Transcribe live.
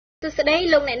សួស្តី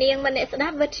លោកអ្នកនាងមនៈស្ដា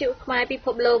ប់វិទ្យុខ្មែរពិភ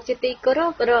ពលោកជាទីគោរ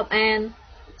ពរាប់អាន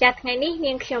ចាត់ថ្ងៃនេះ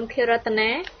នាងខ្ញុំខេរតនា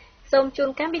សូមជូន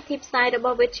កម្មវិធីផ្សាយរប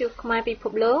ស់វិទ្យុខ្មែរពិភ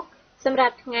ពលោកសម្រា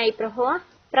ប់ថ្ងៃប្រហ័ស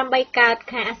8កើត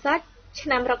ខែអាសត់ឆ្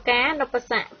នាំរកានព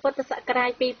ស័កពុទ្ធសករា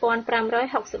ជ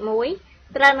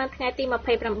2561ត្រូវនៅថ្ងៃទី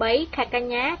28ខែក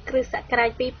ញ្ញាគ្រិស្តសករាជ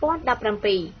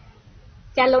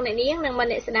2017ចាលោកអ្នកនាងនិងម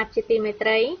នៈស្ដាប់ជាទីមេត្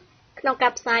រីក្នុងកា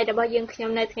រផ្សាយរបស់យើងខ្ញុំ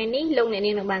នៅថ្ងៃនេះលោកអ្នក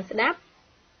នាងនឹងបានស្ដាប់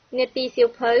នេតិសៀវ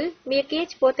ភៅមាគ៌ា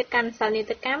ឆ្ពោះទៅកាន់សោនិ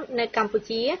តកម្មនៅកម្ពុ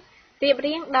ជារៀប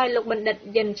រៀងដោយលោកបណ្ឌិត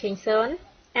យិនឆេងសុន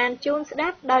អានជូនស្ដា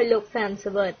ប់ដោយលោកសានស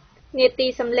វតនេតិ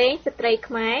សំឡេងស្ត្រី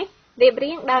ខ្មែររៀប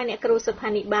រៀងដោយអ្នកគ្រូសុផា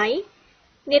នីបៃ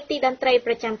នេតិតន្ត្រី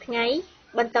ប្រចាំថ្ងៃ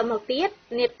បន្តមកទៀត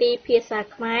នេតិភាសា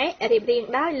ខ្មែររៀបរៀង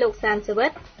ដោយលោកសានសវ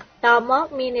តតមក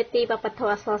មាននេតិវប្បធ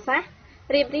ម៌អក្សរសាស្ត្រ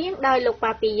រៀបរៀងដោយលោក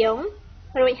ប៉ាពីយ៉ុង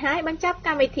រួចហើយបញ្ចប់ក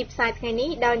ម្មវិធីផ្សាយថ្ងៃនេះ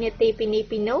ដោយនេតិពីនេះ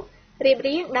ពីនោះរៀប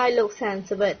រៀងដោយលោកសាន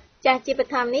សវតចាស់ជាប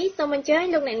ឋមនេះសូមអញ្ជើញ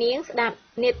លោកអ្នកនាងស្ដាប់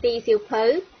នេតិសៀវភៅ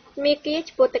មាគ៌ា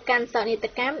ឆ្ពោះទៅកាន់សោនិត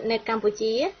កម្មនៅកម្ពុ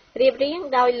ជារៀបរៀង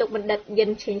ដោយលោកបណ្ឌិតយិន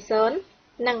ឆេងសុន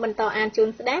និងបន្តអានជូន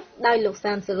ស្ដាប់ដោយលោក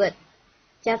សានសវត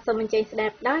ចាស់សូមអញ្ជើញស្ដា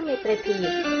ប់ដោយមេត្រីភាព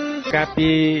កាលពី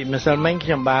ម្សិលមិញខ្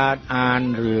ញុំបាទអាន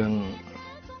រឿង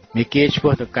មាគ៌ាឆ្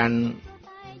ពោះទៅកាន់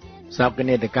សោក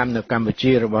នាដកម្មនៅកម្ពុ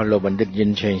ជារបស់លោកបណ្ឌិតយិ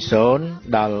នឆេងសុន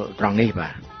ដល់ត្រង់នេះ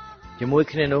បាទជាមួយ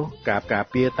គ្នានោះការ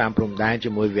ពារតាមព្រំដែនជា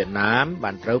មួយវៀតណាម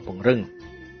បានត្រូវពង្រឹង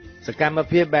សកម្ម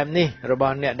ភាពបែបនេះរប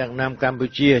ស់អ្នកដឹកនាំកម្ពុ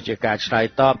ជាជាការឆ្លើយ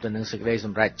តបទៅនឹងសេចក្តីស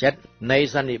ម្រេចចិត្តនៃ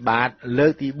សន្និបាតលើ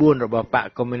កទី4របស់បក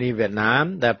កុម្មុយនីសវៀតណាម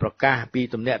ដែលប្រកាសពី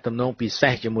ទំនាក់ទំនងពិសេ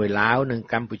សជាមួយឡាវនិង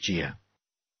កម្ពុជា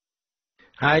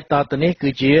ហើយតទៅនេះគឺ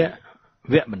ជា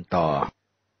វគ្គបន្ត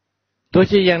ទោះ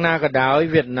ជាយ៉ាងណាក៏ដោយ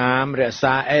វៀតណាមរក្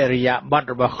សាអរិយាប័ត្រ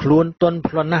របស់ខ្លួនទន់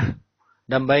ភ្លន់ណាស់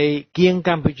ដើម្បីគៀងក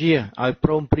ម្ពុជាឲ្យព្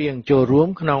រមព្រៀងចូលរួម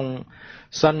ក្នុង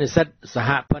សន្និសីទសហ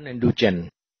ព័ន្ធឥណ្ឌូចិន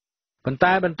ប៉ុន្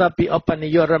តែបន្ទាប់ពីឧបនា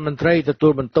យករដ្ឋមន្ត្រីទទួ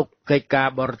លបន្ទុកកិច្ចការ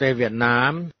បរទេសវៀតណា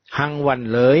មហាំងវ៉ាន់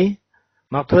លើយ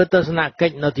មកធ្វើទស្សនកិ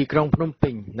ច្ចនៅទីក្រុងភ្នំពេ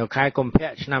ញនៅខែកុម្ភៈ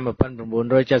ឆ្នាំ1977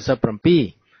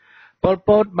ប៉ុលព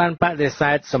តបានបដិ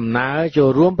សេធសំណើចូល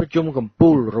រួមប្រជុំកំពូ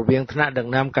លរវាងថ្នាក់ដឹក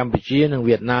នាំកម្ពុជានិង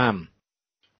វៀតណាម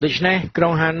ដូច្នេះក្រុ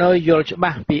ងហាណូយយល់ច្បា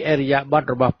ស់ពីអរិយាប័ត្រ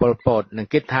របស់ប៉ុលពតនិង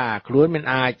គិតថាខ្លួនមិន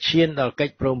អាចឈានដល់កិ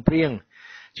ច្ចព្រមព្រៀង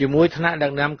ជាមួយថ្នាក់ដឹ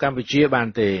កនាំកម្ពុជាបាន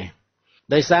ទេ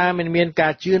ដោយសារមិនមានកា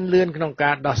រជឿនលឿនក្នុង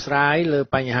ការដោះស្រាយលើ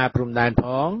បញ្ហាព្រំដែនផ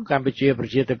ងកម្ពុជាប្រ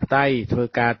ជាធិបតេយ្យធ្វើ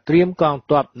ការត្រៀមកង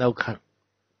ទ័ព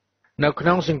នៅក្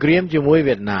នុងសង្គ្រាមជាមួយ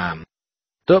វៀតណាម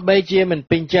ទោះបីជាមិន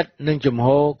ពេញចិត្តនឹងជំហ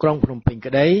រក្រុងភ្នំពេញ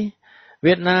ក្តី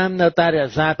វៀតណាមនៅតែរ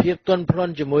ក្សាភាពទន់ភ្ល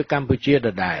ន់ជាមួយកម្ពុជាដ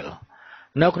ដែល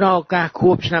នៅក្នុងឱកាស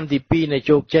ខួបឆ្នាំទី2នៃ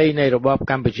ជោគជ័យនៃរបប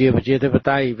កម្ពុជាប្រជាធិប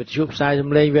តេយ្យវិទ្យុផ្សាយស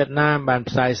ម្លេងវៀតណាមបាន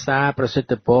ផ្សាយសារប្រសិទ្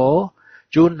ធពរ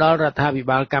ជូនដល់រដ្ឋាភិ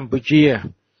បាលកម្ពុជា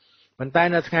ប៉ុន្តែ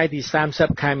នៅថ្ងៃទី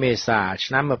30ខែមេសា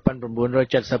ឆ្នាំ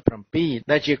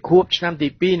1977ដែលជាខួបឆ្នាំទី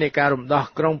2នៃការរំដោះ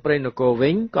ក្រុងព្រៃនគរវិ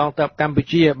ញកងទ័ពកម្ពុ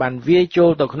ជាបានវាយចូល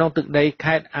ទៅក្នុងទឹកដី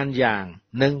ខេត្តអានយ៉ាង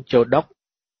និងជូដុក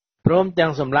ព្រមទាំ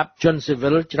ងសម្លាប់ជនស៊ីវិ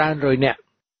លច្រើនរយនាក់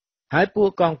ហើយពួក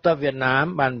កងទ័ពវៀតណាម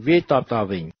បានវាយតបត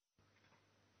វិញ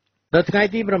ដល់ថ្ងៃ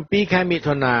ទី7ខែមិ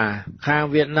ថុនាខាង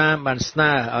វៀតណាមបានស្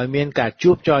នើឲ្យមានការ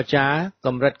ជួបចរចាក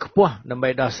ម្រិតខ្ពស់ដើម្បី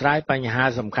ដោះស្រាយបញ្ហា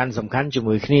សំខាន់ជា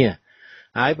មួយគ្នា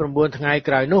ហើយ9ថ្ងៃ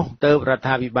ក្រោយនោះទើបរដ្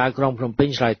ឋាភិបាលក្រុងភ្នំពេញ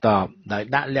ឆ្លើយតបដោយ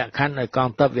ដាក់លក្ខខណ្ឌឲ្យកង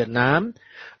ទ័ពវៀតណាម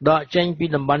ដកចេញពី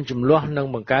តំបន់ជម្លោះនិង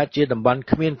បង្កើតជាតំបន់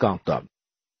គ្មានកងទ័ព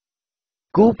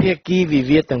គូភាគីវិ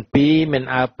វាទទាំងពីរមិន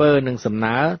អើពើនឹងសំ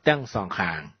ណើទាំងសង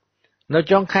ខាងនៅ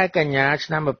ចុងខែកញ្ញាឆ្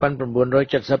នាំ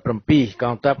1977ក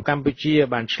ងទ័ពកម្ពុជា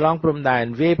បានឆ្លងព្រំដែន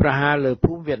វាយប្រហារលើ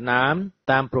ភូមិវៀតណាម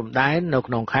តាមព្រំដែននៅ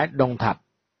ក្នុងខេត្តដុងថាប់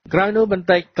ក្រោយនោះបន្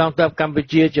តិចកងទ័ពកម្ពុ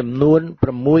ជាចំនួន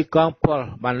6កងពល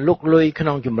បានលុកលុយក្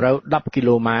នុងជម្រៅ10គី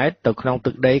ឡូម៉ែត្រទៅក្នុង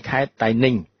ទឹកដីខេត្តតៃ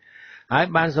ninhហើយ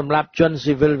បានសម្លាប់ជន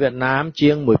ស៊ីវិលវៀតណាមជា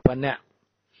ង 1000 នាក់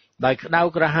ដោយក្តៅ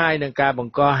ក្រហាយនឹងការប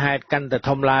ង្កហេតុកាន់តែ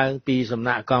ធំឡើងពីសំ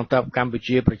ណាក់កងទ័ពកម្ពុ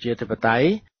ជាប្រជាធិបតេយ្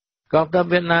យកងទ័ព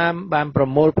វៀតណាមបានប្រ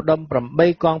មូលផ្ដុំ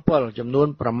8កងពលចំនួន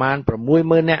ប្រមាណ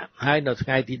 60000 នាក់ហើយនៅថ្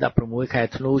ងៃទី16ខែ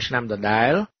ធ្នូឆ្នាំដដែ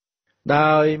ល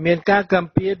ដោយមានការក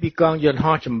ម្ពារពីកងយន្ត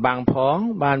ហោះចម្បាំងផង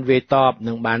បានវាយតប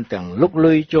និងបានទាំងលុក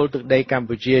លុយចូលទឹកដីកម្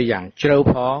ពុជាយ៉ាងជ្រៅ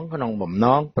ផងក្នុងបំណ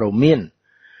ងព្រមាន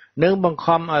និងបង្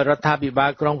ខំឲ្យរដ្ឋាភិបាល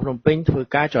ក្រុងភ្នំពេញធ្វើ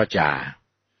ការចរចា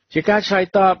ជាការឆ្លើយ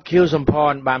តបខៀវសំផ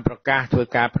នបានប្រកាសធ្វើ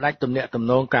ការផ្ដាច់ទំនាក់ទំ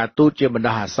នងការទូតជាបណ្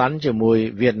ដោះអាសន្នជាមួយ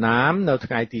វៀតណាមនៅ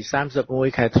ថ្ងៃទី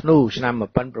31ខែធ្នូឆ្នាំ1977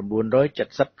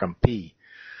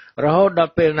រហូតដ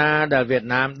ល់ពេលណាដែលវៀត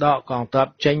ណាមដកកងទ័ព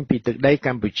ចេញពីទឹកដីក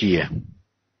ម្ពុជា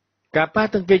ការប៉ះ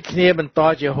ទង្គិចគ្នាបន្ត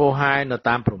ជាហូរហែនៅ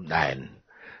តាមព្រំដែន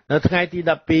នៅថ្ងៃទី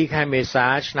12ខែមេសា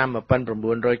ឆ្នាំ1978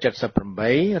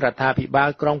រដ្ឋាភិបាល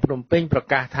ក្រុងភ្នំពេញប្រ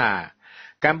កាសថា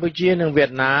កម្ពុជានិងវៀត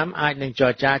ណាមអាចនឹងច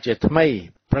រចាជាថ្មី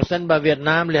ប្រសិនបើវៀត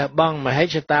ណាមលះបង់មហិ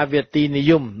ច្ឆតាវាទីនិ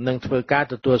យមនិងធ្វើការ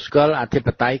ទទួលស្គាល់អធិប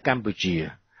តេយ្យកម្ពុជា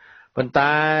ប៉ុន្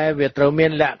តែវាត្រូវមា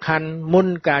នលក្ខខណ្ឌមុន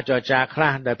ការចរចាខ្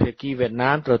លះដែលភាគីវៀត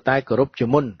ណាមត្រូវតែគោរពជា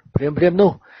មុនព្រាមៗ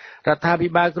នោះរដ្ឋាភិ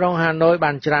បាលក្រុងហាណូយ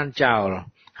បានច្រានចោល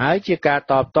ហើយជាការ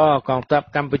តបតកងទ័ព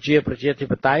កម្ពុជាប្រជាធិ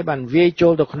បតេយ្យបានវាយចូ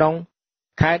លទៅក្នុង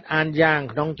ខេត្តអានយ៉ាង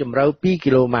ក្នុងជម្រៅ2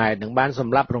គីឡូម៉ែត្រនិងបានស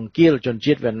ម្លាប់រង្គាលជន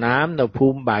ជាតិវៀតណាមនៅភូ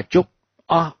មិបាជុក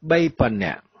អស់3,000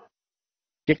 នាក់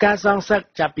ជាការសងសឹក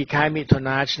ចាប់ពីខែមិថុ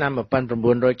នាឆ្នាំ1978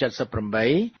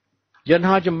យន្ត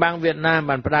ហោះចម្បាំងវៀតណាម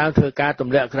បានផ្ដើមធ្វើការទ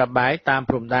ម្លាក់គ្រាប់បែកតាម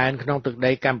ព្រំដែនក្នុងទឹក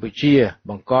ដីកម្ពុជា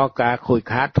បង្កការខូច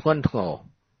ខាតធ្ងន់ធ្ងរ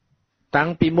តាំង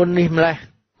ពីមុននេះម្ល៉េះ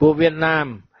ពួកវៀតណាម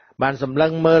បានសម្លឹ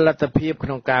ងមើលលទ្ធភាពក្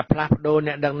នុងការផ្លាស់ប្ដូរ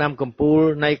អ្នកដឹកនាំកម្ពុជា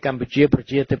នៃកម្ពុជាប្រ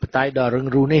ជាធិបតេយ្យដ៏រឹង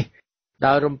រូសនេះ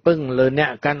ដោយរំពឹងលើអ្នក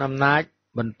កាន់អំណាច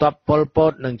បន្ទាប់ប៉ុលព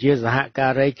តនិងជាសហកា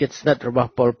រីជិតស្និទ្ធរបស់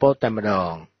ប៉ុលពតតែម្ដ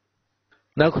ង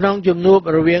នៅក្នុងជំនួប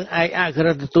រវាងឯកអគ្គរ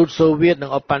ដ្ឋទូតសូវៀតនិ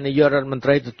ងឧបនាយករដ្ឋមន្ត្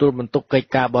រីទទួលបន្ទុកកិច្ច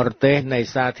ការបរទេសនៃ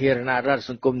សាធារណរដ្ឋ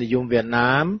សង្គមនិយមវៀត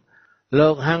ណាមលោ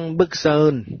កហាំងប៊ឹកសឺ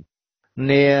ន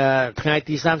នាថ្ងៃ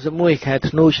ទី31ខែ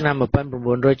ធ្នូឆ្នាំ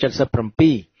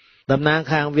1977តំណាង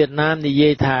ខាងវៀតណាមនិយា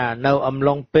យថានៅអំ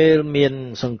ឡុងពេលមាន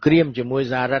សង្គ្រាមជាមួយ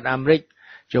សហរដ្ឋអាមេរិក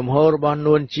ជំហររបស់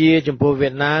នួនជាចំពោះវៀ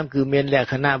តណាមគឺមានល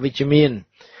ក្ខណៈវិជ្ជមាន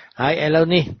ហើយឥឡូវ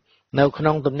នេះនៅក្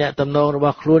នុងទំនាក់ទំនងរប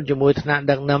ស់ខ្លួនជាមួយថ្នាក់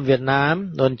ដឹកនាំវៀតណាម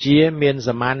នួនជាមានស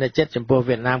មានចិត្តចំពោះ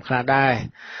វៀតណាមខ្លះដែរ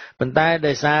ប៉ុន្តែ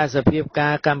ដោយសារសភាពកា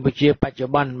រកម្ពុជាបច្ចុ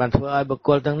ប្បន្នបានធ្វើឲ្យបុគ្គ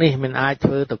លទាំងនេះមិនអាច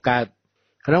ធ្វើទៅកើត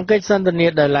ក្នុងកិច្ចសន្ទនា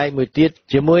ដោយឡែកមួយទៀត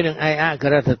ជាមួយនឹងឯកអគ្គ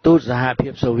រដ្ឋទូតសហភា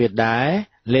ពសូវៀតដែរ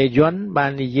លេយុនបា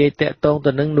ននិយាយតាក់ទង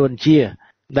ទៅនឹងនួនជា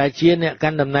ដែលជាអ្នកកា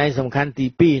ន់តំណែងសំខាន់ទី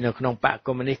2នៅក្នុងបក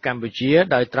កុម្មុយនីសកម្ពុជា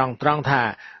ដោយត្រង់ថា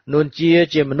នួន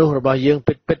ជាមនុស្សរបស់យើង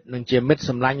ពិតៗនិងជាមិត្ត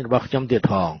សម្លាញ់របស់ខ្ញុំទៀត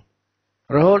ផង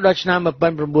រហូតដល់ឆ្នាំ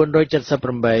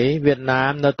1978វៀតណា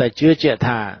មនៅតែជឿជាក់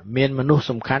ថាមានមនុស្ស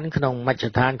សំខាន់ក្នុងមជ្ឈ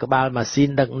ដ្ឋានក្បាលម៉ាស៊ីន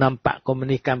ដឹកនាំបកកុម្មុយ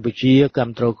នីសកម្ពុជាគ្រ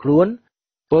ប់គ្រងខ្លួន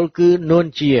ពលគឺនួន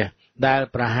ជាដែល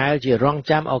ប្រហែលជារង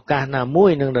ចាំឱកាសណាមួ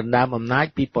យនឹងដណ្ដើមអំណាច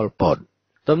ពីប៉ុលពត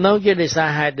ទំនងជាដោយសារ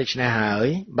ហេតុដូច្នេះហើយ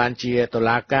បានជាតុ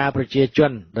លាការប្រជាជ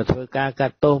នដែលធ្វើការកា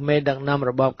ត់ទោសមេដឹកនាំ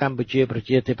របបកម្ពុជាប្រ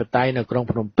ជាធិបតេយ្យនៅក្រុង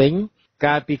ភ្នំពេញ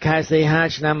កាលពីខែសីហា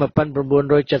ឆ្នាំ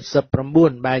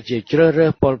1979បែរជាជ្រើសរើ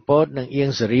សប៉ុលពតនិងអៀង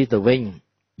សេរីទៅវិញ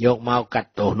យកមកកាត់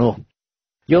ទោសនោះ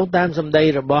យោងតាមសម្ដី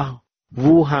របស់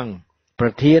វូហាំងប្រ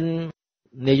ធាន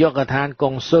នាយកដ្ឋានកុ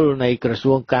ងស៊ុលនៃក្រ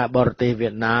សួងការបរទេសវៀ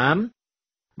តណាម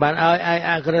បានឲ្យឯក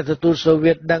អគ្គរដ្ឋទូតសូ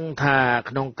វៀតដឹងថា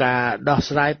ក្នុងការដោះ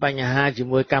ស្រាយបញ្ហាជា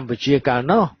មួយកម្ពុជាកាល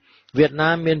នោះវៀតណា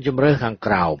មមានជម្រើសខាង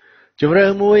ក្រោមជម្រើស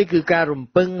មួយគឺការរំ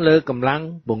ពឹងលើកម្លាំង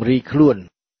ពង្រីកខ្លួន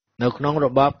នៅក្នុងរ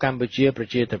បបកម្ពុជាប្រ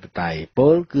ជាធិបតេយ្យព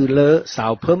លគឺលើសៅ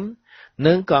ភឹម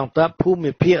និងកងទ័ពភូ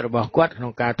មិភាគរបស់គាត់ក្នុ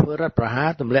ងការធ្វើរដ្ឋប្រហារ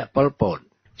ទម្លាក់ប៉ុលពត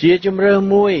ជាជម្រើស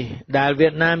មួយដែលវៀ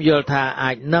តណាមយល់ថា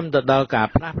អាចនាំទៅដល់ការ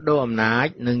ផ្លាស់ប្ដូរអំណាច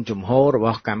និងជំហររប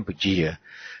ស់កម្ពុជា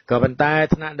ក៏ប៉ុន្តែ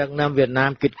ថ្នាក់ដឹកនាំវៀតណា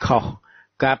មគិតខុស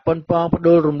ការប៉ុនប៉ងផ្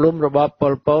ដួលរំលំរបបប៉ុ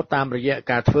លពតតាមរយៈ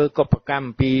ការធ្វើកុបកម្ម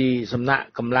ពីសំណាក់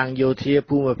កម្លាំងយោធា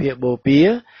ភូមិភាគបូព៌ា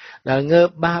ដែលងើប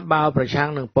បះបោរប្រឆាំង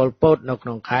នឹងប៉ុលពតនៅក្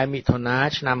នុងខែមិថុនា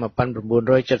ឆ្នាំ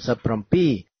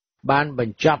1977បានប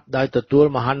ញ្ចប់ដោយទទួល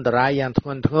មហន្តរាយយ៉ាងធ្ង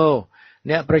ន់ធ្ងរ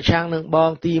អ្នកប្រឆាំងនឹងប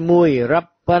ងទី1រាប់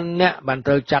ពាន់អ្នកបាន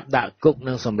ត្រូវចាប់ដាក់គុក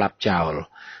និងសម្លាប់ចោល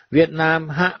វៀតណាម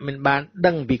ហាក់មិនបាន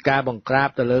ដឹងពីការបង្ក្រាប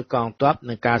ទៅលើកងទ័ព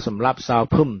និងការសម្លាប់សៅ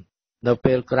ភឹមនៅ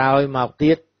ពេលក្រោយមក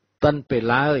ទៀតតិនពេល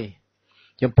ឡើយ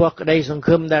ចំពោះក្តីសង្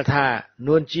ឃឹមដែលថា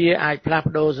នួនជាអាចផ្លាស់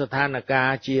ប្ដូរស្ថានភាព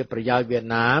ជាប្រយោជន៍វៀត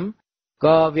ណាម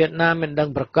ក៏វៀតណាមមិនដឹង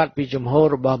ប្រកាសពីជំហរ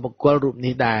របស់បុគ្គលរូប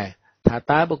នេះដែរថា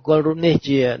តើបុគ្គលរូបនេះ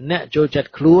ជាអ្នកចូលចិត្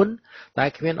តខ្លួនតែ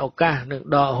គ្មានឱកាសនឹង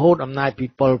ដកហូតអំណាចពី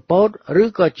ប៉ុលពតឬ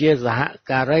ក៏ជាសហ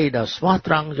ការីដ៏ស្មោះ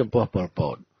ត្រង់ចំពោះប៉ុលព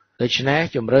តដូច្នេះ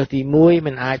ជំរើសទី1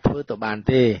មិនអាចធ្វើទៅបាន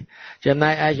ទេចំណែ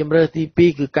កឯជំរើសទី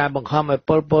2គឺការបង្ខំឲ្យ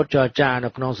ប៉ុលពតចរចានៅ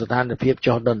ក្នុងស្ថានភាព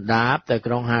ចុះដុនដាបតែ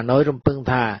ក្រុងហាណូយរំពឹង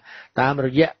ថាតាមរ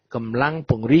យៈកម្លាំង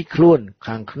ពង្រីកខ្លួន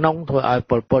ខាងក្នុងធ្វើឲ្យ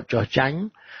ប៉ុលពតចុះចាញ់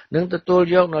និងទទួល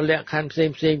យកនូវលក្ខខណ្ឌផ្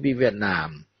សេងៗពីវៀតណាម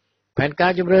ផែនកា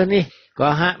រជំរើសនេះក៏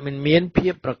ហាក់មិនមានភា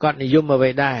ពប្រកបនិយមអ្វី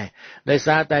ដែរដោយ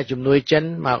សារតែជំនួយចិន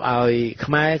មកឲ្យ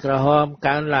ខ្មែរក្រហម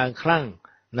កើនឡើងខ្លាំង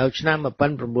នៅឆ្នាំ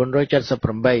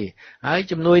1978ហើយ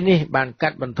ជំនួយនេះបានកា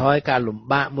ត់បន្ថយការលំ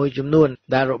បាកមួយចំនួន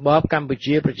ដែលរបបកម្ពុ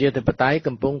ជាប្រជាធិបតេយ្យ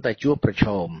កំពុងតែជួបប្រឈ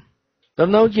មទំ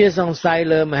នងជាសង្ស័យ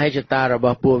លើមហិច្ឆតារប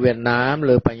ស់ពួកវៀតណាម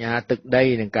លើបញ្ហាទឹកដី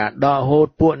និងការដកហូត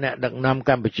ពួកអ្នកដឹកនាំ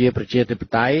កម្ពុជាប្រជាធិប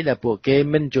តេយ្យដែលពួកគេ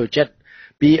មិនចូលចិត្ត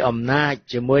ពីអំណាច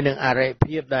ជាមួយនឹងអរិ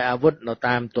ភាពដោយអាវុធនៅ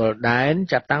តាមទល់ដែន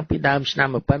ចាប់តាំងពីដើមឆ្នាំ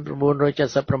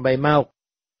1978មក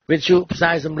វិទ្យុផ្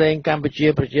សាយសម្លេងកម្ពុជា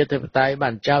ប្រជាធិបតេយ្យបា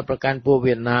នចោទប្រកាន់ពួក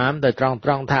វៀតណាមដោយត្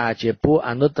រង់ថាជាពួក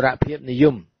អនុត្តរភាពនិយ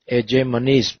ម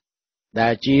hegemonism ដែ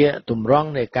លជាទម្រង់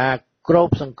នៃការគ្រប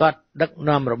សង្កត់ដឹក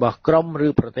នាំរបស់ក្រុមឬ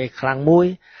ប្រទេសខ្លាំងមួយ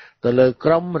ទៅលើ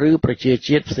ក្រុមឬប្រជា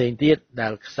ជាតិផ្សេងទៀតដែ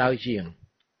លខ្សោយជាង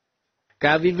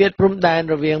ការវិវាទព្រំដែន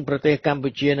រវាងប្រទេសកម្ពុ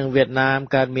ជានិងវៀតណាម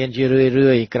កើតមានជារឿ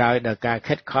យៗក្រោយដល់ការ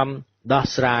ខិតខំដោះ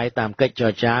ស្រាយតាមកិច្ចច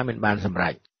រចាមិនបានសម្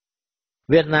រេច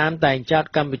វៀតណាមតែងចោទ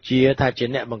កម្ពុជាថាជា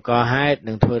អ្នកបង្កហេតុ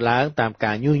និងធ្វើឡើងតាម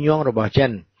ការញុះញង់របស់ចិ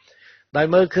នដោយ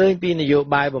មើលឃើញពីនយោ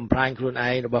បាយបំផ្លាញខ្លួនឯ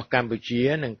ងរបស់កម្ពុជា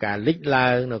និងការលេចឡើ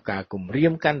ងនៃការគំរា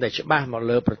មកាន់តែច្បាស់មក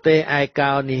លើប្រទេសឯ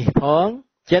កោនេះផង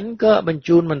ចិនក៏បញ្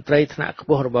ជូនមន្ត្រីថ្នាក់ខ្ព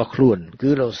ស់របស់ខ្លួនគឺ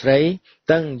លោកស្រី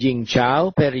តឹងយីងឆៅ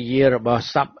ភរិយារបស់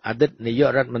សពអតីតនាយក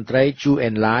រដ្ឋមន្ត្រីជូអេ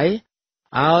នឡាយ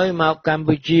ឲ្យមកកម្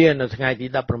ពុជានៅថ្ងៃទី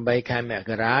18ខែម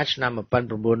ករាឆ្នាំ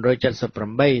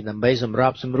1978ដើម្បីសម្រ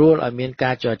បសម្រួលឲ្យមាន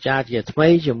ការចរចាជាថ្មី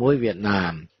ជាមួយវៀតណា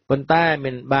មប៉ុន្តែ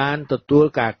មិនបានទទួល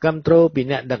ការគាំទ្រពី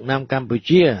អ្នកដឹកនាំកម្ពុ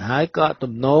ជាហើយក៏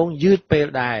ទំនងយឺតពេល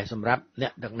ដែរសម្រាប់អ្ន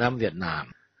កដឹកនាំវៀតណាម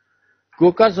គួ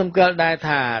រកត់សម្គាល់ដែរ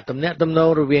ថាទំនាក់ទំនង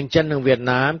រវាងចិននិងវៀត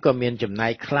ណាមក៏មានចំណែ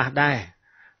កខ្លះដែរ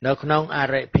នៅក្នុងអ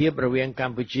រិភាពរវាងក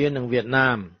ម្ពុជានិងវៀតណា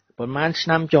មប៉ុន្មានឆ្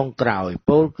នាំចុងក្រោយ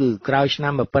ពោលគឺក្រោយឆ្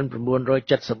នាំ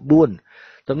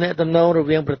1974ទំនាក់ទំនងរ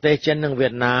វាងប្រទេសចិននិងវៀ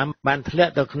តណាមបានធ្លា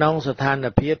ក់ទៅក្នុងស្ថាន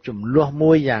ភាពជម្លោះ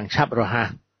មួយយ៉ាងឆាប់រហ័ស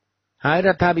ហើយរ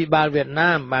ដ្ឋាភិបាលវៀត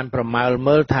ណាមបានប្រមាល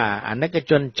មើលថាអាណិក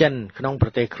ជនចិនក្នុងប្រ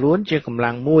ទេសខ្លួនជាកម្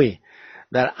លាំងមួយ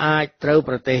ដែលអាចត្រូវ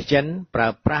ប្រទេសចិនប្រើ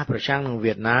ប្រាស់ប្រឆាំងនឹង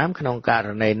វៀតណាមក្នុងករ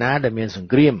ណីណាដែលមានសង្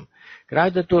គ្រាមក្រោយ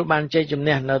ទទួលបានជ័យជំ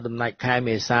នះនៅដំណាច់ខែ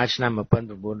មេសាឆ្នាំ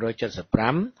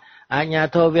1975អាជ្ញា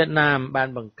ធរវៀតណាមបាន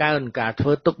បង្កើនការធ្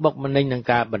វើទុកបុកម្នេញនិង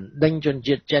ការបណ្ដេញជន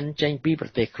ជាតិចិនចេញពីប្រ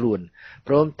ទេសខ្លួន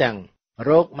ព្រមទាំង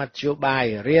រកមធ្យោបាយ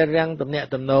រារាំងទំនាក់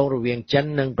ទំនងរវាងចិន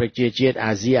និងប្រជាជាតិ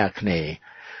អាស៊ីអាគ្នេយ៍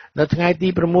នៅថ្ងៃទី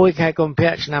6ខែកុម្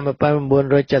ភៈឆ្នាំ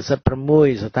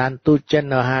1976ស្ថានទូតចិន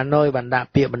នៅហាណូយបានដាក់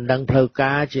ពាក្យបណ្ដឹងផ្លូវ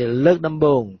ការជាលើកដំ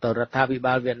បូងទៅរដ្ឋាភិ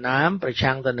បាលវៀតណាមប្រ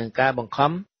ឆាំងទៅនឹងការបង្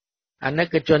ខំអាណិ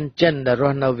កជនចិនដែលរ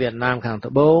ស់នៅវៀតណាមខាង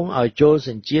ត្បូងឲ្យចូលស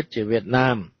ញ្ជាតិជាវៀតណា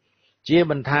មជា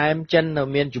បន្ថែមចិននៅ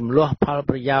មានចំនួនផល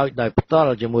ប្រយោជន៍ដោយផ្ទា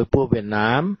ល់ជាមួយពួកវៀត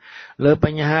ណាមលើប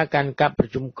ញ្ហាកាន់កាប់ប្រ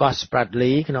ជុំកោះស្ប្រាត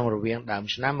លីក្នុងរវាងដើម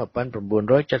ឆ្នាំ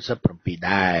1977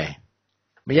ដែរ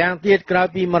ម្យ៉ាងទៀតក្រោយ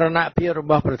ពីមរណភាពរ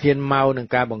បស់ប្រធានម៉ៅនិង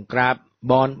ការបង្ក្រាប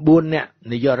បន4នាក់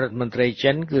នាយករដ្ឋមន្ត្រី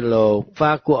ចិនគឺលោកហ្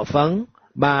វាគួហ្វឹង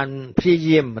បានព្យា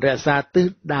យាមរក្សាទិស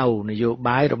ដៅនយោ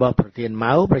បាយរបស់ប្រធាន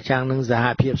ម៉ៅប្រឆាំងនឹងសហ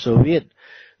ភាពសូវៀត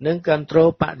និងគ្រប់គ្រង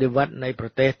បដិវត្តនៃប្រ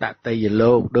ទេសតន្ត្រី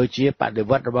លោកដូចជាបដិ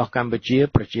វត្តរបស់កម្ពុជា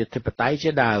ប្រជាធិបតេយ្យជា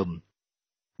ដើម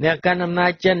អ្នកកាន់អំណា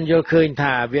ចចិនយល់ឃើញ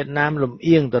ថាវៀតណាមលំ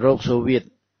អៀងទៅរកសូវៀត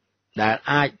ដែល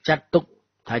អាចចាត់ទុក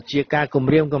ថាជាការគំ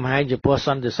រាមកំហែងចំពោះស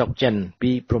ន្តិសុខចិន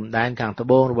ពីព្រំដែនខាងត្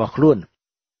បូងរបស់ខ្លួន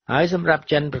ហើយសម្រាប់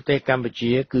ចិនប្រទេសកម្ពុ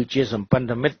ជាគឺជាសម្ព័ន្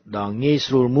ធមិត្តដ៏ងាយ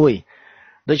ស្រួលមួយ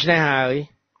ដូច្នេះហើយ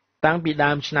តាំងពី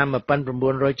ដើមឆ្នាំ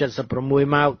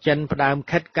1976មកចិនផ្ដើម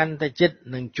ខិតកាន់តែជិត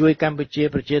នឹងជួយកម្ពុជា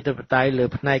ប្រជាធិបតេយ្យលើ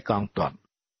ផ្នែកកងទ័ព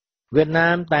វៀតណា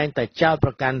មតែងតែចោទ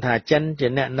ប្រកាន់ថាចិនជា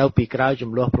អ្នកនៅពីក្រោយ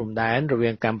ចំនួនព្រំដែនរវា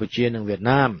ងកម្ពុជានិងវៀត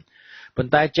ណាមប៉ុ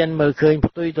ន្តែចិនមើលឃើញ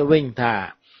ផ្ទុយទៅវិញថា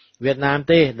វៀតណាម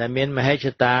ទេដែលមានមហិច្ឆ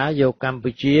តាយកកម្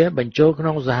ពុជាបញ្ចូលក្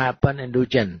នុងសហព័ន្ធឥណ្ឌូ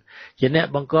ចិនជាអ្នក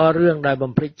បង្ករឿងដោយ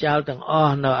បំភ្លេចចោលទាំងអ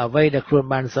ស់នៅអ្វីដែលខ្លួន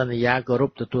បានសន្យាគោរ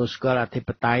ពទទួលស្គាល់អធិប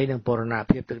តេយ្យនិងបូរណ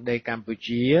ភាពទឹកដីកម្ពុ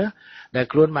ជាដែល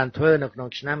ខ្លួនបានធ្វើនៅក្នុង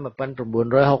ឆ្នាំ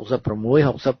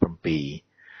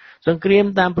1966-67សង្គ្រាម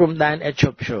តាមព្រំដែនអេធូ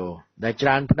បៀដែលច្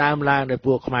រើនផ្ដើមឡើងដោយ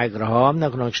ពួកខ្មែរក្រហមនៅ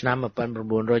ក្នុងឆ្នាំ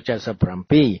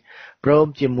1977ព្រម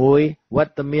ជាមួយវ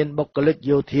ត្តមានបុគ្គលិក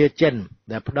យោធាចិន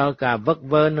ដែលផ្ដល់ការវឹក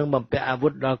វើនិងបំពាក់អាវុ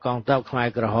ធដល់កងទ័ពខ្មែរ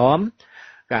ក្រហម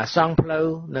ការសង់ផ្លូវ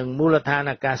និងមូលដ្ឋាន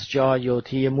អាកាសចរយោ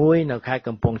ធាមួយនៅខេត្ត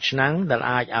កំពង់ឆ្នាំងដែល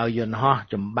អាចឲ្យយន្តហោះ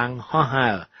ចម្បាំងហោះហើ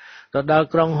រទៅដល់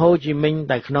ក្រុងហូជីមិញ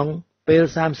តែក្នុងពេល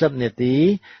30នាទី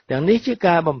ទាំងនេះជា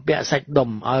ការបំពាក់សាច់ដុំ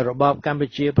ឲ្យរបបកម្ពុ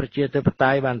ជាប្រជាធិប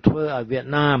តេយ្យបានធ្វើឲ្យវៀត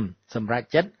ណាមសម្រេច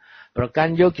ចិត្តប្រកា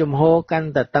ន់យកជំហរកាន់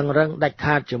តែតឹងរ៉ឹងដាច់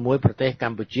ខាតជាមួយប្រទេសក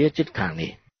ម្ពុជាជិតខាង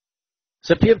នេះ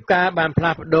សភាពការបានផ្លា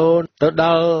ស់ប្ដូរទៅដ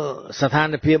ល់ស្ថាន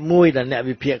ភាពមួយដែលអ្នក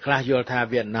វិភាគខ្លះយល់ថា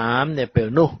វៀតណាមនៅពេល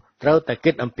នោះត្រូវតែ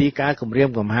គិតអំពីការគំរាម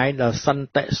កំហែងដល់សន្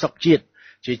តិសុខជាតិ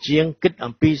ជាជាងគិត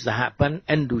អំពីសហព័ន្ធ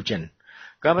ឥណ្ឌូចិន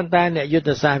ក៏ប៉ុន្តែអ្នកយុទ្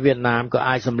ធសាស្ត្រវៀតណាមក៏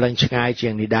អាចសម្លឹងឆ្ងាយជា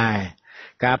ងនេះដែរ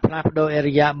ការផ្លាស់ប្ដូរអ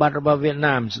រិយាប័ត្ររបស់វៀត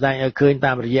ណាមស្ដែងឲ្យឃើញ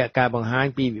តាមរយៈការបង្ហាញ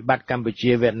ពីវិបត្តិកម្ពុ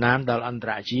ជាវៀតណាមដល់អន្ត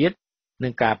រជាតិនិ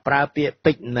ងការប្រើពាក្យ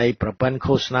ពេចន៍នៃប្រព័ន្ធ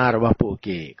ឃោសនារបស់ពួក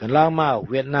គេកន្លងមក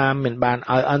វៀតណាមមិនបាន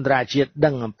ឲ្យអន្តរជាតិដឹ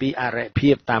ងអំពីអរិភា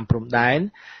ពតាមព្រំដែន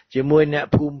ជាមួយអ្នក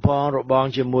ភូមិផងរបង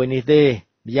ជាមួយនេះទេ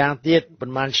យ៉ាងទៀតប៉ុ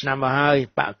ន្មានឆ្នាំមកហើយ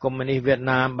បកកុម្មុយនីសវៀត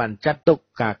ណាមបានចាត់ទុក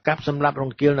ការកាប់សម្លាប់រ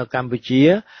ង្គាលនៅកម្ពុជា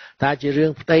ថាជារឿ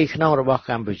ងផ្ទៃក្នុងរបស់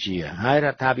កម្ពុជាហើយរ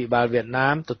ដ្ឋាភិបាលវៀតណា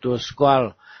មទទួលស្គាល់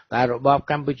តែរបប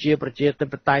កម្ពុជាប្រជាធិ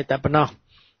បតេយ្យតែប៉ុណ្ណោះ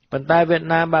ប៉ុន្តែវៀត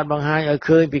ណាមបានបង្ហាញឲ្យ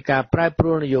ឃើញពីការប្រែប្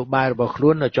រួលនយោបាយរបស់ខ្លួ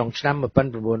ននៅចុងឆ្នាំ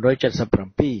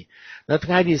1977នៅ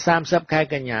ថ្ងៃទី30ខែ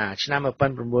កញ្ញាឆ្នាំ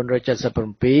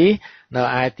1977នៅ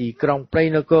ឯទីក្រុងព្រៃ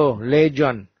នគរលេជ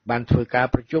ន់បានធ្វើការ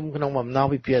ប្រជុំក្នុងបំណង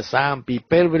ពិភាក្សាអំពី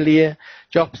ពេលវេលា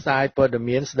ចុះផ្សាយព័ត៌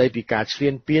មានស្តីពីការឈ្លា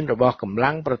នពានរបស់កម្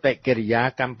លាំងប្រតិកិរិយា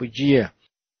កម្ពុជា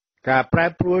ការប្រែ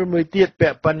ប្រួលមួយទៀតពា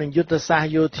ក់ព័ន្ធនឹងយុទ្ធសាស្ត្រ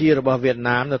យោធារបស់វៀត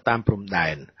ណាមនៅតាមព្រំដែ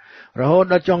នរហូត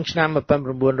ដល់ចុងឆ្នាំ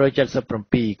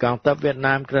1977កងទ័ពវៀត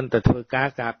ណាមគ្រាន់តែធ្វើការ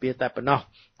ការពារតែប៉ុណ្ណោះ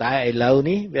តែឥឡូវ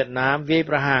នេះវៀតណាមវាយ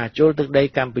ប្រហារចូលទឹកដី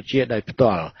កម្ពុជាដោយផ្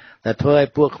ទាល់ដែលធ្វើឲ្យ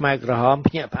ពួកខ្មែរក្រហម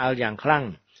ភ្ញាក់ផ្អើលយ៉ាងខ្លាំង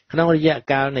ក្នុងរយៈ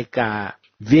កាលនៃការ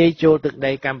វាយចូលទឹក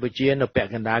ដីកម្ពុជានៅពាក់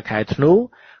កណ្ដាលខែធ្នូ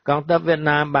កងទ័ពវៀត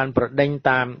ណាមបានប្រដេញ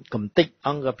តាមគំនិតអ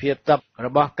ង្គភាពទ័ពរ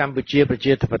បស់កម្ពុជាប្រ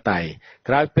ជាធិបតេយ្យ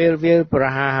ក្រោយពេលវាយប្រ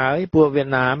ហារហើយពួកវៀត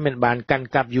ណាមមិនបានកាន់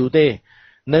កាប់យូរទេ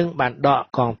និងបានដក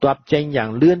កងទ័ពចេញយ៉ាង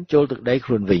លឿនចូលទឹកដីខ្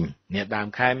លួនវិញនាដើម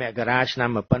ខែមករាឆ្នាំ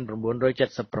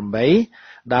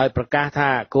1978ដោយប្រកាសថា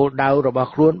គោលដៅរបស់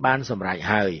ខ្លួនបានសម្រេច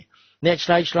ហើយអ្នកឆ្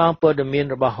លើយឆ្លងព័ត៌មាន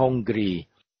របស់ហុងគ្រី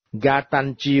Gatan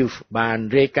Chief បាន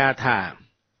រាយការណ៍ថា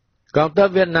កងទ័ព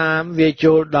វៀតណាមវាយ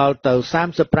ចូលដល់ទៅ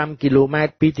35គីឡូម៉ែ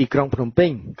ត្រពីទីក្រុងភ្នំពេ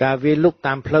ញការវាយលុក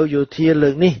តាមផ្លូវយោធាលើ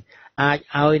កនេះអាច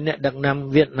ឲ្យអ្នកដឹកនាំ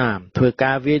វៀតណាមធ្វើ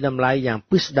ការវាយតម្លៃយ៉ាង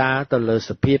ពិស្ដារទៅលើ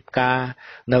សភាពការ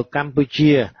នៅកម្ពុ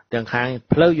ជាទាំងខាង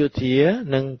ផ្លូវយោធា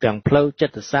និងទាំងផ្លូវចិ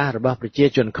ត្តសាស្ត្ររបស់ប្រជា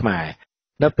ជនខ្មែរ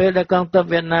នៅពេលដែលកងទ័ព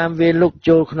វៀតណាមវាយលុក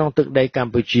ចូលក្នុងទឹកដីក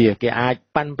ម្ពុជាគេអាច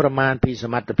ប៉ាន់ប្រមាណពីស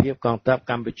មត្ថភាពកងទ័ព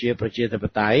កម្ពុជាប្រជាធិប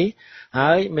តេយ្យ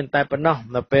ហើយមិនតែប៉ុណ្ណោះ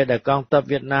នៅពេលដែលកងទ័ព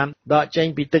វៀតណាមដកចេញ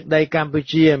ពីទឹកដីកម្ពុ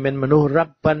ជាមានមនុស្សរា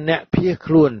ប់ពាន់នាក់ភៀស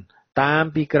ខ្លួនតាម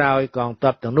ពីក្រោយកងទ័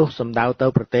ពទាំងនោះសម្ដៅទៅ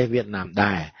ប្រទេសវៀតណាម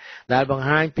ដែរដែលបង្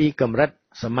ហាញពីកម្រិត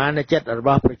សមានចិត្តរប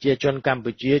ស់ប្រជាជនកម្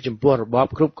ពុជាចំពោះរបប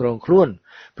គ្រប់គ្រងខ្លួន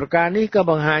ប្រការនេះក៏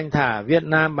បង្ហាញថាវៀត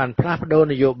ណាមបានផ្លាស់ប្ដូរ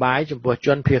នយោបាយចំពោះជ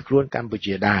នភៀសខ្លួនកម្ពុ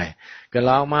ជាដែរកន្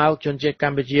លងមកជនជាតិក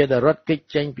ម្ពុជាដែលរត់គេច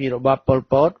ចេញពីរបបប៉ុល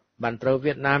ពតបានត្រូវ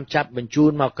វៀតណាមចាប់បញ្ជូ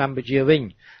នមកកម្ពុជាវិញ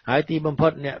ហើយទីបំផុ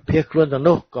តអ្នកភៀសខ្លួនទាំង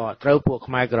នោះក៏ត្រូវពួក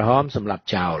ខ្មែរក្រហមសម្លាប់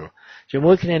ចោលជា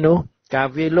មួយគ្នានោះការ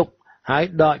វាយលុកហើយ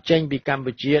ដកចេញពីកម្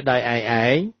ពុជាដោយឯ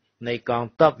ងនៃកង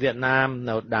ទ័ពវៀតណាម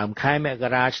នៅដើមខែមក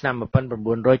រាឆ្នាំ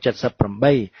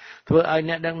1978ធ្វើឲ្យ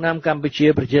អ្នកដឹកនាំកម្ពុជា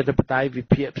ប្រជាធិបតេយ្យវិ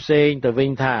ភាគផ្សេងទៅវិ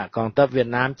ញថាកងទ័ពវៀត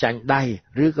ណាមចាញ់ដៃ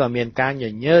ឬក៏មានការញ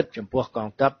ញើតចំពោះកង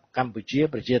ទ័ពកម្ពុជា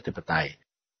ប្រជាធិបតេយ្យ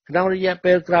ក្នុងរយៈ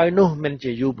ពេលក្រោយនោះមិន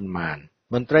ជាយូរប៉ុន្មាន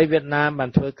មន្ត្រីវៀតណាមបាន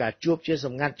ធ្វើការជួបជាស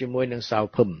ម្ងាត់ជាមួយនឹងសៅ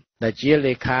ភឹមដែលជា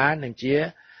លេខានិងជា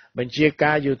បញ្ជា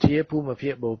ការយោធាភូមិភា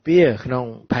គបូព៌ាក្នុង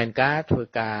ផែនការធ្វើ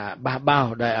ការបះបោរ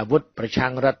ដោយអាវុធប្រឆាំ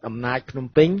ងរដ្ឋអំណាចភ្នំ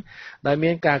ពេញដោយ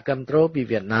មានការគ្រប់គ្រងពី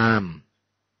វៀតណាម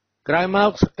ក្រោយមក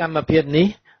សកម្មភាពនេះ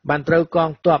បានត្រូវក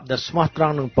ងទ័ពដែលស្មោះត្រ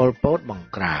ង់នឹងប៉ុលពតបង្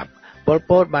ក្រាបប៉ុល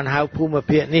ពតបានហៅភូមិ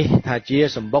ភាគនេះថាជា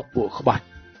សម្បុកពួកក្បត់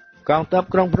កងទ័ព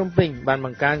ក្រុងភ្នំពេញបានប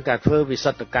ង្កើនការធ្វើវិស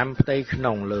តកម្មផ្ទៃក្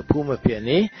នុងលើភូមិភាគ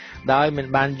នេះដោយមិន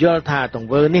បានយល់ថាទង្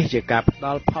វើនេះជាការផ្ដ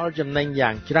ល់ផលចំណេញយ៉ា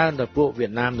ងច្រើនដល់ពួកវៀ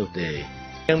តណាមនោះទេ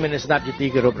យើងមានស្ដាប់ជាទី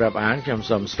គោរពរាប់អានខ្ញុំ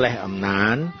សូមស្លេះអំណា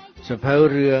នសភៅ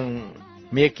រឿង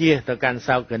មេគាទៅកាន់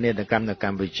សោកនាដកម្មនៅក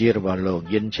ម្ពុជារបស់លោក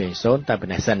យិនឆេងសូនតែប៉ុ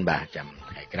ណ្ណេះសិនបាទចាំ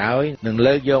ថ្ងៃក្រោយនឹង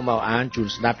លើកយកមកអានជូន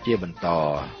ស្ដាប់ជាបន្ត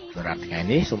សម្រាប់ថ្ងៃ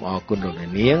នេះសូមអរគុណលោកនា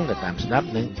ងដែលតាមស្ដាប់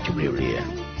និងជម្រាបលា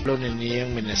លោកនាង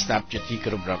មានស្ដាប់ជាទីគោ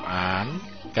រពរាប់អាន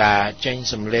ការចេញ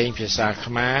សម្លេងភាសា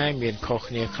ខ្មែរមានខុស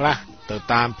គ្នាខ្លះទៅ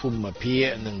តាមភូមិភាគ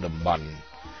និងតំបន់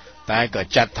តែក៏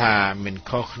ចាត់ថាមិន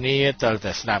ខុសគ្នាតើ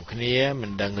តែស្ដាប់គ្នាមិ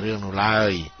នដឹងរឿងនោះឡើ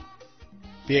យ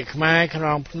ពាក្យខ្មែរខ្ន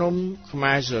ងភ្នំខ្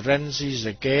មែរសុរិន្ទស៊ីស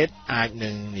កេតអាចនឹ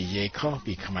ងនិយាយខុស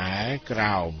ពីខ្មែរក្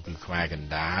រោមគឺខ្មែរកណ្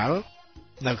ដាល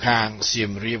នៅខាងសៀ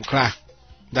មរាបខ្លះ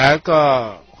ដែលក៏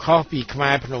ខុសពីខ្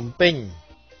មែរភ្នំពេញ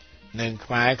និងខ្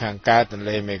មែរខាងកើតទន្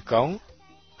លេមេគង្គ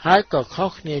ហើយក៏ខុស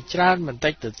គ្នាច្រើនបន្តិ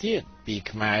ចទៅទៀតពី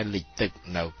ខ្មែរលិចទឹក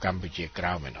នៅកម្ពុជាក្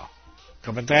រោមឯណោះក៏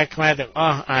ប៉ុន្តែខ្មែរទាំងអ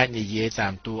ស់អាចនិយាយតា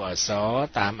មតួអក្សរ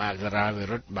តាមអក្ខរាវិ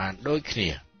រុទ្ធបានដូចគ្នា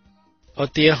ឧ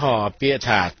ទាហរណ៍ពាក្យ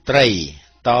ថាត្រី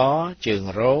តជើង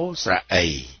រោស្រៈអី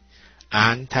អា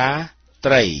នថា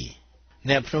ត្រី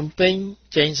អ្នកភ្នំពេញ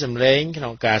ចេញសម្លេងក្នុ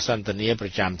ងការសន្ទនាប្រ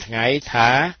ចាំថ្ងៃថា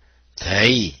ត្រី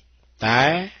តែ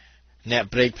អ្នក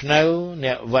ព្រែកភ្នៅ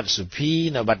អ្នកវត្តសុភី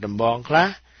នៅបាត់ដំបងខ្លះ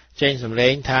ចេញសម្លេ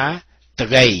ងថាត្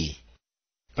រី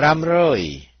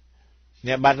500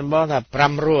អ្នកបាត់ដំបងថា500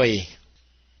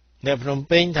អ្នកភ្នំ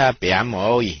ពេញថា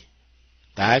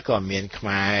500តែក៏មានខ្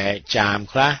មែរចាម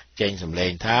ខ្លះចេញសម្លេ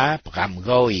ងថា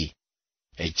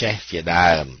500 ไอ้เจ๊เสียดา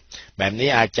ยแบบนี้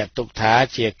อาจจะตุกท้า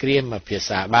เชียเกรียมมาภา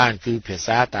ษาบ้านคือภาษ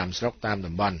าตามสรกตามต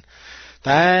ำบลแ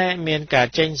ต่เมียนการ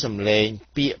เจ้งสำเลง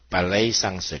เปียปะเลยสั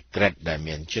งสกฤตได้เ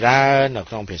มียนจราใน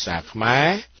ของภาษาขมา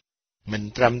ยมัน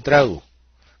ตรำเต้า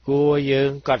กูยื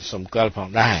งกัดสมเกลผ่อง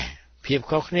ได้เพียบเ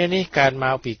ขาเนี่ยนี่การมา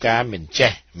ปีกาเหม็นเจ๊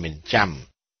เหม็นจ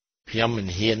ำเพียงเหม็น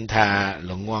เฮียนทาหล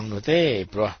งงวงโนเต้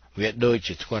เพราะเวทโดย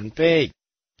จุดทวนเป้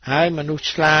ให้มนุษย์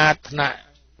ฉลาดธนะ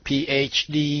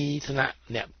PhD ธนะ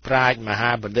เนี่ยปราชญ์มหา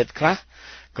บัณฑิตครับ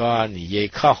ก็นิย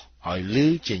เข้าอ่อยลื้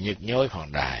อจะยึกย้อยผ่อง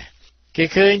ได้เก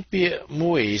เคยเปีย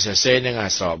มุ้ยเสเซนึง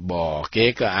สอบบ่อเก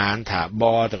ก็อ่านถาบ่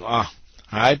อตั้งอ้อ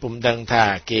หายปุ่มดังท่า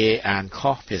เกอ่านข้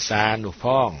อภาษาหนุ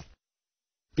พ้อง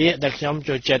เปียดักยอมโจ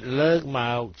เจ็ดเลิกมา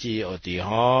จีโอติฮ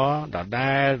อดอไ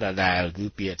ด้คือ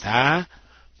เปียท้า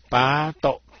ปาโต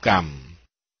กรรม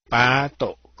ปาโต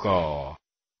ก่อ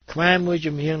ขมายมวย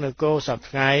จุมเฮียงนโกสับ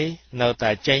ไงเนาแต่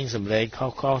เจ้งสำเร็จข้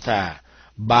อท่า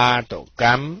บาโตกร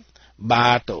รมบา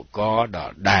โตก่อดอ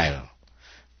ได้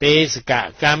เปสกะ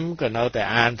กรรมก็เนาแต่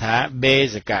อ่านท่าเบ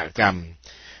สกะกรรม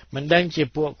มันดังเจ็บ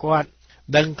ปวดกวาด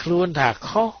ดังครูนถา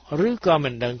ข้อหรือก็มั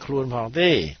นดังครูนพอง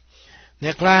ที่เ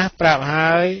นี่ยคลาปราบหา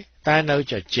ยตายเนา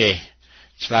จะเจ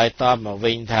ชลายตอบมา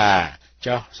วิ่งท่าเ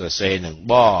จ้าเสหนึ่ง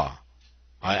บ่อ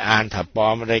อ่านถาปอ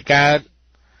มอะไรกัน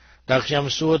ดักย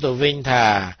ำซัวตัววิ่งท่า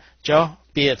เจ้า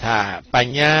เปียท่าปัญ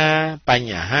ญา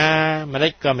ฮามันได้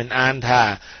ก็มันอ่านท่า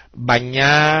ปัญญ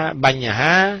าฮ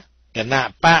ากะนะ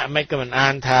ปะไม่ก็มันอ่า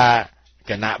นท่า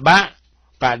กะนะบะ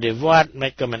ปะเดวอดไม่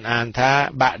ก็มันอ่านท่า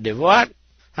บะเดวอด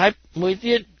ให้มือ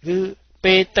ที่คือเป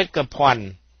ตะกะพร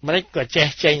มันได้ก็แจ้ง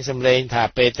เจงสำเร็จท่า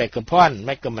เปตะกะพรไ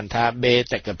ม่ก็มันท่าเบ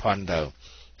ตะกะพรเดิม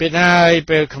เป็นให้เ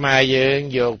ป็นขมายเยิง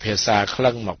โยกภาษาค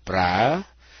ลั่งหมอกปลา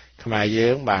ขมายเยิ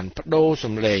งบานพระโดส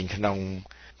ำเร็จขนม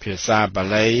ภาษาบา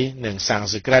ลีหนึ่งสัง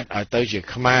สกฤตเอาเตยจี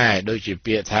ขมายโดยจีเ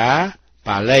ปียท้าบ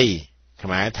าลีข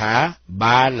มายท้าบ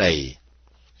าลี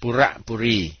ปุระปุ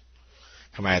รี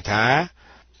ขมายท้า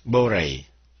โบเร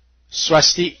สวัส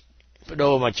ดิพระโด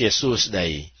มาเจสุสได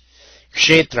เช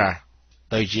ตรา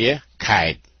โดยจีไข่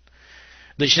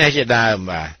โดยใช้จะได้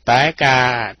มาแต่การ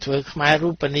เถื่อขมายรู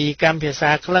ปนีกรรมภาษ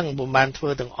าคลั่งบุบานเถื่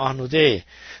อต่างอ่อนดูดิ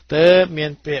เตอเมีย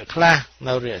นเปียคลาใน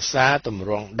เรือซาตุ่มร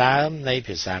องดามในภ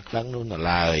าษาคลั่งนู่นเ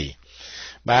ลย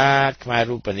บาดขมาย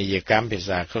รูปนีกรรมภา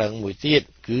ษาคลั่งมวยตีด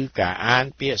คือการอ่าน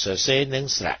เปียเสเซนึง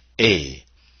สระเอ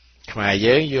ขมายเย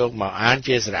อะโยกมาอ่านเจ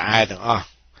สระไอต่างอ่อ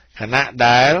คณะไ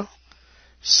ด้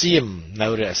เสียมใน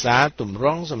เรือซาตุ่มร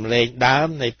องสำเร็จดาม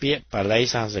ในเปียปะไล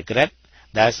สังสกฤต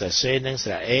ได้เสเซนึงส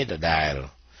ระเอได้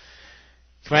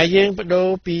ขมายเยอะประโด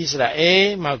ปีสระเอ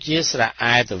มาเจสระไอ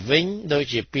ตัววิ่งโดย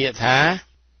จีเปียท้า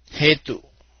เฮตุ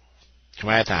ขม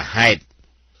ายถ้าไฮด์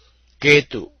เก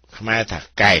ตุขมายถ้า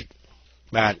ไกด์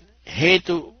บาดเฮ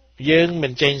ตุยังเป็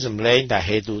นเจงสำเร็จแต่เฮ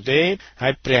ตุเต้ให้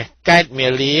เปรียไกด์เม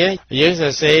ลียยังจะ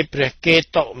เสเปรียเก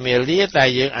โตเมลียแต่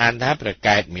ยังอ่านถ้าเปรียไก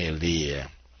ด์เมลีย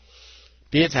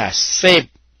เปียถ้าเซฟ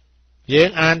ยัง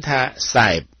อ่านถ้าใส่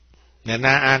เนี่ย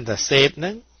น่าอ่านถ้าเซฟ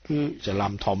นั้นคือจะล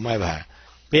ำทอมไม่บ่า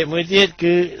เปียมือเทียด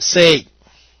คือเซก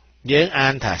ยังอ่า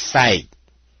นถ้าใ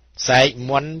ส่ม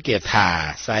วนเกียรถา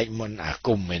ใส่มวนอา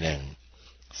กุมไปหนึ่ง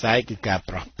ใส่คือการ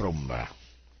ปรับปรุงบ่า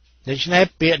ในช่วง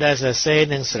เปียได้เซ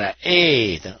หนึ่งสระเอ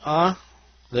ตั้งอ๋อ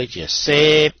เลยจะเซ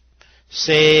ฟ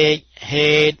เฮ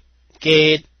ดเก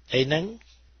ตไอ้นั้น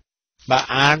บ่า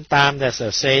อ่านตามแต่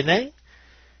เซนั้น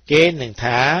เกตหนึ่ง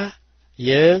ท้าเ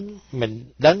ยิงมัน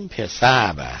ดังเพียซา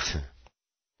บ่า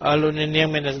ลุนเนียง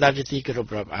มันได้ดับจิตกรุบ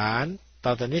รับอ่านต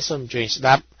อนนี้สมจุยส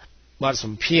ดับบทส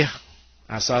มเพีย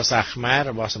อาสาสาขมายร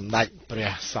ะบบสมดัยเปรีย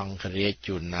สังคเรีย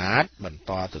จุนาดบรรท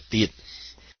อตุติด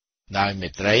ได้เม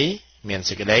ตรัยเมียน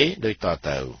สิกได้โดยต่อเ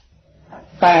ติม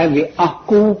แต่วิอัก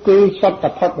กูคือสัต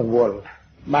ย์พัฒวล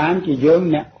บ้านที่ยืม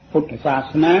เนี่ยพุทธศา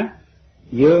สนา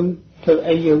ยืมเธอไอ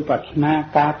ยืมปัจนา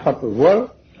การพัฒวล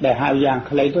ได้หาอย่างใค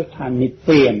รต้องทานนิเป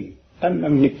ลี่ยนตั้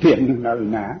งนิเปลี่ยนนั่น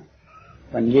นะ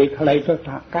วันนี้ใครต้องท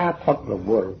านการพัฒ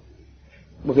วล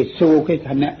บุกสู้ขึ้น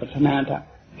ทันเนี่ยปัจนาท่า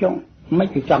จ้องไม่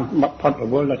คือจังบัดพัฒ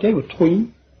วลเราใช้บุตร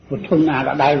ทุนล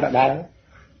ะได้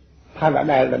ถ้าละ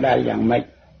ได้อย่างไม่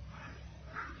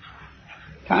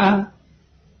ถ้า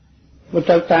บุ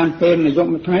ตรตามเป็นยก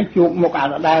มาทั้งจุกมก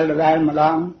ละได้มาล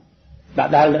องละ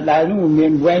ได้นู่นเมีย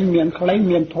นเว้นเมียนใครเ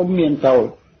มียนทมเมียนโต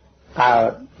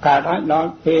การได้นอน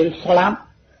เป็นสลับ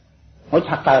หัว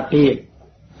ถักตาตี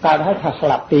การให้ถักส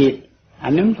ลับตีอั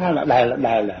นนึงถ้าละได้เ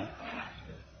ลย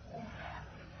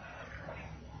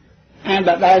อัน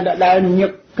ได้ยึ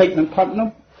กกิจมันพอดนู้น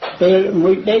เป็น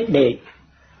มือเด็ก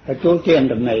แต่โจเจียน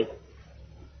ตรงไหน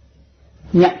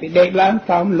เนี่ยเด็กล้าง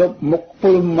ซ้อมลบมุก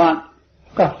ปืนมา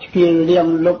ก็เกี่ยวเลี้ยง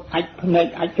ลบไอ้พนัก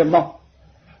ไอ้จะบอก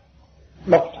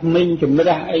đọc mình chùm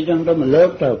ra ấy trong đó mà lớp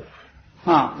rồi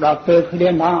đọc từ khi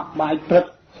đến đó bài trật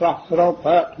sọc sọc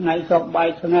ngày sọc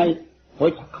bài thằng ngày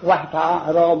hối qua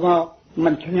thọ rồi mà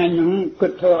mình thằng ngày những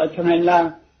cực thơ thằng ngày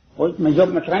là hối mà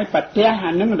dùng mà thằng ngày bạch té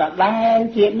hà nó đã đai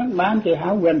chuyện nó bán thì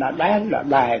háo quyền đã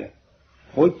đai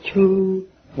hối chư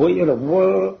hối rồi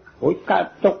vơ hối cá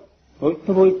tục hối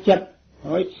tôi chật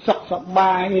hối sọc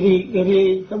bài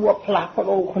ri cái bộ phạt có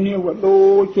đồ con yêu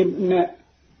đồ chuyện nè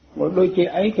đôi chị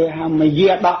ấy thì hàm mà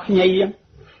dìa đọt nhây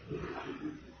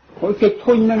mỗi cái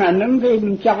thun nó là nâng cái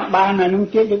trong ba này nâng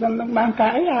kia thì nó bán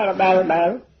cái là đài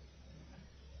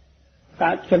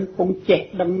cả chân cũng chết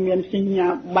đằng miền sinh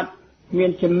nhà bắt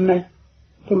miền chân này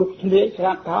tôi lúc thế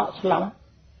sạp đó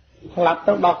sạp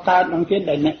tôi đọc cả đằng kia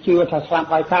để nè chưa thật sạp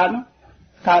vài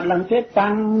cả đằng kia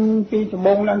tăng cái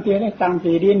bông đằng kia đấy tăng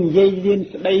thì điên dây điên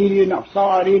đây điên nọc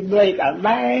so điên đây cả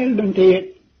đáy đằng kia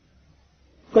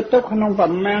cái tốt không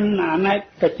phẩm man này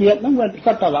cái chuyện nó vẫn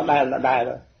rất là đài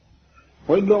rồi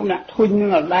mỗi lúc nè thun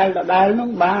là đài nó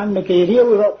bán cái kỳ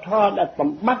riêu rộ tho đặt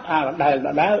phẩm bắt là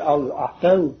đài ở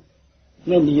đâu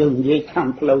nên dừng gì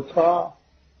thằng lâu tho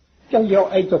cho do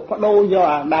ấy chụp có đô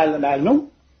do đài nút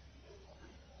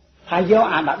hay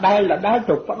do là đài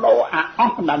chụp có đô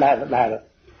óc là đài rồi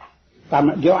và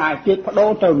mà do ai chết có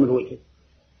đô từ rồi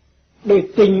để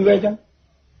tình về chứ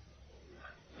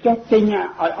cho tinh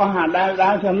ở hà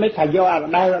đai cho mấy thầy do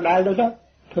đai đâu đó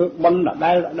thư bân là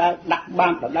đai đặt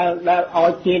ban là đai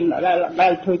oi chiên là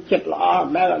đai thư chết lọ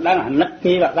đai là nứt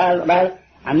kia là đai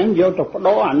anh nó vô trục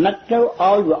đó nứt chứ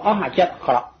oi vừa ở hà chết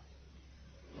khọt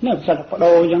nó sao có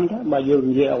đôi dân đó bà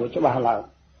dường nhiều cho bà là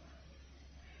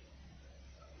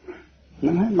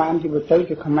nó nói ban chỉ vừa tới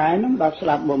thì Khmer nó đọc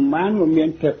sạp bầm mán một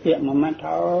miền thực hiện mà man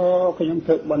thao cái nhóm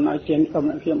thực bần nói chuyện không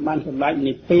lại phim ban sập lại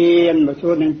nhịp tiền mà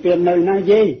xua nên tiền nơi na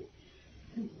gì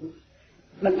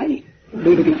lần ấy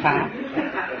đưa được thả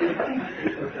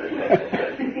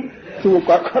xua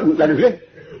có con lần lên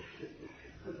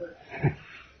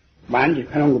bán chỉ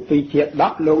không có pi chuyện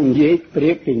đó luôn dễ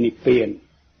biết thì nhịp tiền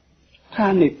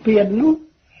tha nhịp tiền nó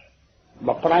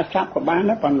bọc ra sạp của bán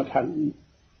nó còn là thành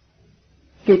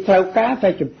cái theo cá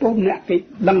phải chụp bông nè cái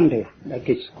đăng thì là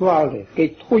cái squall thì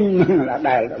cái thun là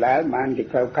đài mà anh thì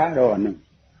theo cá rồi nè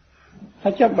ถ้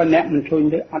า cho bạn nè mình thun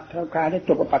đấy ăn theo cá đấy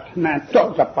chụp cái bát na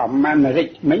chọn cái phẩm mà nó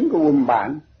rich mấy cái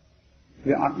bản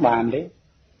vì ăn bản đấy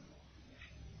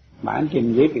bản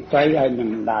trình với cái trái hay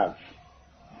mình đào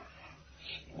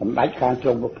mình bách khai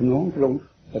trồng một nuống luôn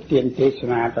cái tiền tế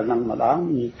sna tao nằm mà đó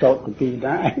như trộn cái pi đó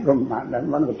ai còn mà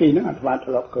đánh vẫn cái pi nó ăn vào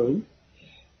thợ cưới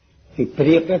thì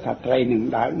priết cái thật trai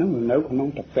nâng đá nó nếu không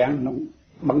nông tập bén nó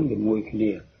bắn về mùi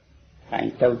kia anh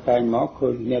tao tay mó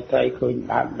khơi nè trai khơi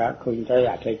đá khơi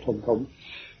trai trai thùng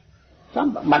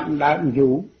sắm bắn đá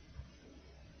vũ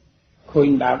khơi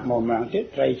đá mồm là chết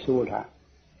trai xua thà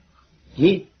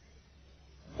gì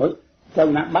ôi tao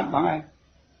nã bắt bằng ai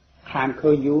hàn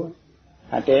khơi vũ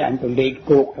thế anh tôi đi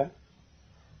cuộc đó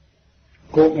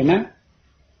cuộc này nè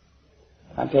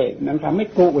thế nó phải mấy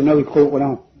cuộc ở nơi cuộc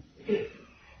đâu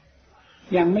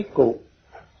giang mấy cụ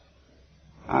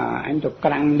anh chụp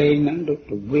căng lên nó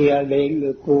chụp vía lên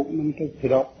rồi cụ nó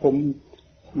chụp đọc cùng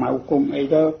màu cùng ấy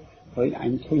đó rồi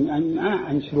anh xuyên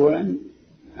anh xua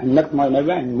anh nấc mày nói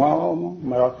với anh mò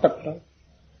mà nó tập đó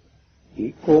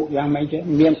thì cụ giang mấy chứ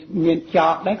miền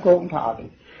chọt đấy cô cũng thọ thì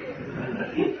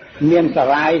miền sà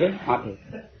rai đấy họ thì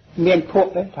miền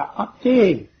thuộc đấy thọ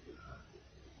chứ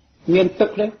miền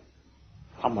tức đấy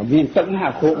không mà miền tức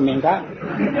hả cụ miền khác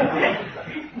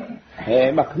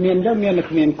bậc miền đó miền là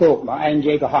miền cột bảo anh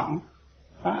dây của họ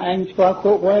anh qua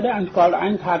cột với đó anh coi là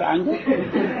anh tha là anh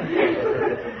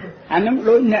anh nó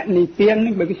đối nè nị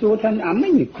tiền bởi cái số thân ấm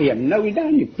ấy nị tiền đâu đó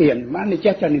nị tiền mà nị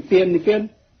chết cho nị tiền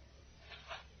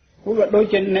cũng là đôi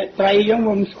chân nè trai giống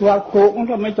vùng qua cột cũng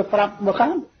là mấy chục rạp bậc khác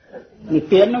nị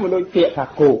tiền nó mà đôi tiệt thà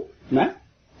cột nè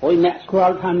ôi nè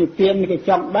qua thằng nị tiền cái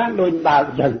trong bán đôi đào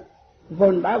dần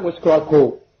vốn đá của qua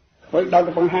cột với đầu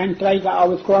bằng hai trai ra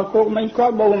ở qua cô mấy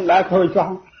có bông đã thôi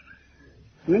cho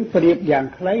những việc dạng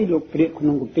lấy lục việc của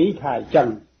một tí thải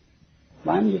trần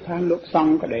bán như than lúc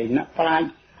xong cái đấy nè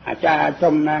phải cha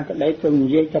trong na cái đấy từng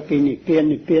dây cho kỳ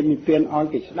tiền oi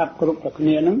cái đắp cột cái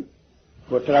kia nó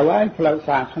của trâu ấy phơi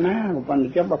sả na của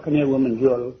phần cho bậc kia của mình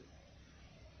vừa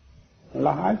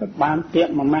là hỏi cái bán tiệm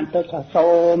mà mang tới xa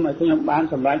xô mà cái nhóm bán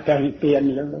sầm lại tiền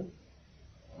gì đó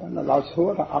nó lo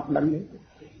số là ấp đánh đấy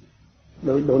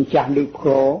đối đồn chàng được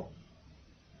khổ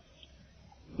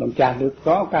đồn chàng được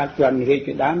có ca chuẩn thì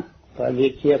cái đám phải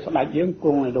liệt chia sắp đại dưỡng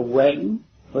cung này đồ quên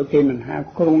bởi khi mình hai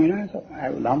cung nó sắp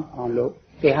ai đóng còn lúc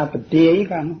thì hai phần tia ấy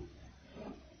cả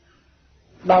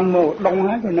đông một đông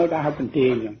hết rồi nó đã hai phần tia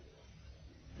rồi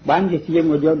bán gì thì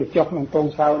một điều được chọc lòng tông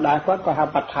sao đa quát có hai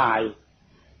bát thải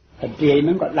bát tì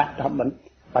nó còn đặt thập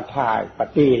bát thải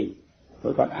bát tì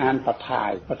rồi còn an bát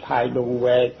thải đồng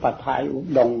về bát thải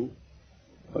đồng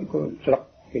vẫn có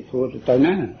chọc cái thua tới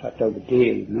ná thật tới bát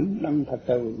tì nó đâm thật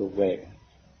tới đồng về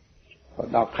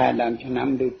còn đọc khai đàn cho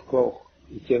năm được cô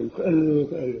trường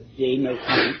cứ gì nơi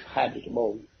khai được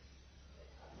bồn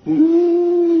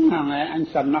anh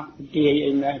sầm nó tì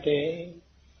anh là thế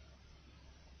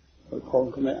rồi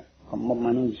con cái mẹ còn một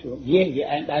mà nó xuống dễ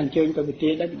anh đang chơi tôi bị tì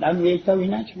đang nghe sao vậy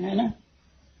chẳng hay nè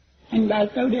anh đang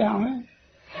tới đi học á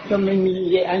cho mình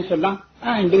dễ anh sầm nó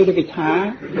anh đưa được cái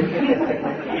thả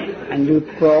anh đưa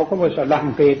cô có một sầm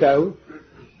đằng về tới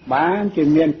bán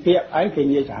chuyện miền tiệm ấy thì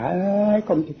như chả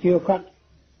không thì chưa có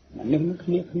mà nâng nó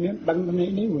khné bắn cái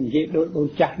này mình dễ đôi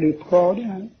chặt được cô đấy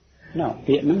hả nào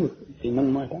tiện nó thì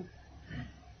nâng mà đó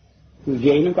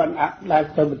vậy nó còn là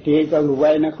tôi bị tì cho lùi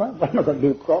quay nó có và nó còn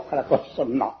được có là có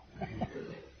sầm nọ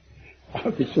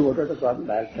cái xua đó nó còn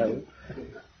đại sự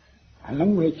anh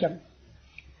lắm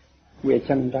quê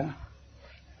chân đó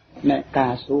nè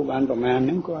ca số ban tổ man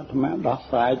nó có thằng má đọt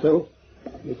phải chú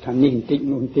thằng nhìn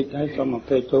tích ấy xong mà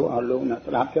phê chú ở luôn nó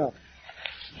đáp cho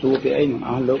chú thì ấy nó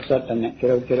ở lúc rất là nè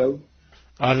kêu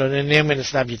ở luôn nên mình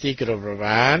sẽ bị tí kêu rồi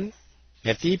bạn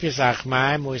ngày tí phía xa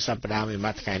khmai mùi sắp đào mình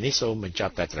mặt ngày ní số mình cho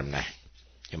tại trầm này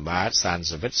nhưng bác san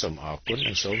sẽ vết xôm ở cuốn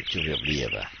năng số chủ việc bìa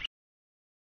và